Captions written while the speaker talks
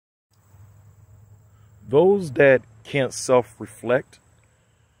Those that can't self-reflect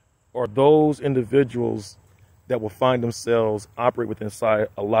are those individuals that will find themselves operate within inside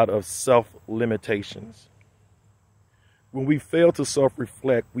a lot of self-limitations. When we fail to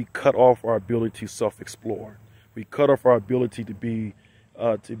self-reflect, we cut off our ability to self-explore. We cut off our ability to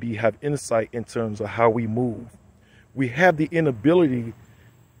have insight in terms of how we move. We have the inability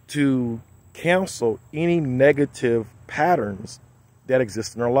to cancel any negative patterns that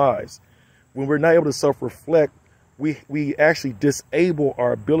exist in our lives. When we're not able to self-reflect, we actually disable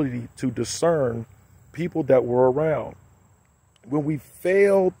our ability to discern people that we're around. When we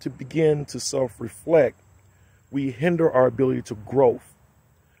fail to begin to self-reflect, we hinder our ability to growth.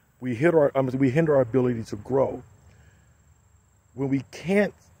 We hinder our ability to grow. When we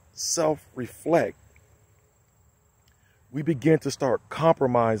can't self-reflect, we begin to start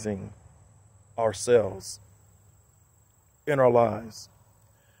compromising ourselves in our lives.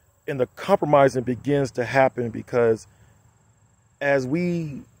 And the compromising begins to happen because as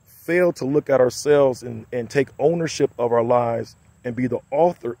we fail to look at ourselves and take ownership of our lives and be the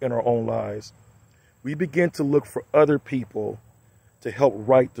author in our own lives, we begin to look for other people to help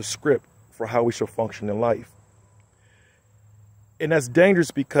write the script for how we shall function in life. And that's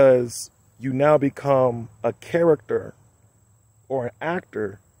dangerous because you now become a character or an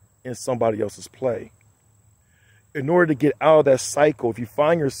actor in somebody else's play. In order to get out of that cycle, if you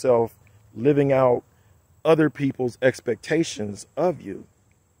find yourself living out other people's expectations of you,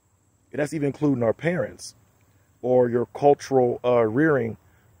 and that's even including our parents or your cultural rearing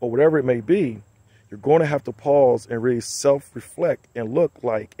or whatever it may be, you're going to have to pause and really self-reflect and look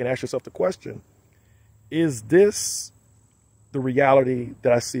like and ask yourself the question, is this the reality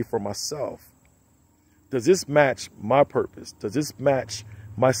that I see for myself? Does this match my purpose? Does this match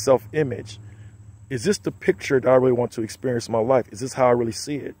my self-image? Is this the picture that I really want to experience in my life? Is this how I really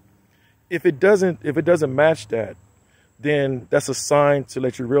see it? If it doesn't match that, then that's a sign to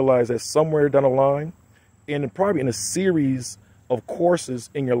let you realize that somewhere down the line, and probably in a series of courses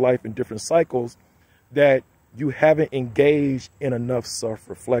in your life in different cycles, that you haven't engaged in enough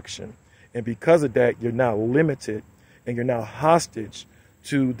self-reflection. And because of that, you're now limited and you're now hostage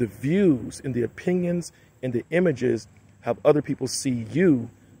to the views and the opinions and the images how other people see you,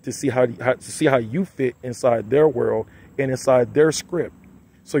 to see how you fit inside their world and inside their script.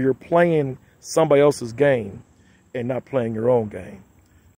 So you're playing somebody else's game and not playing your own game.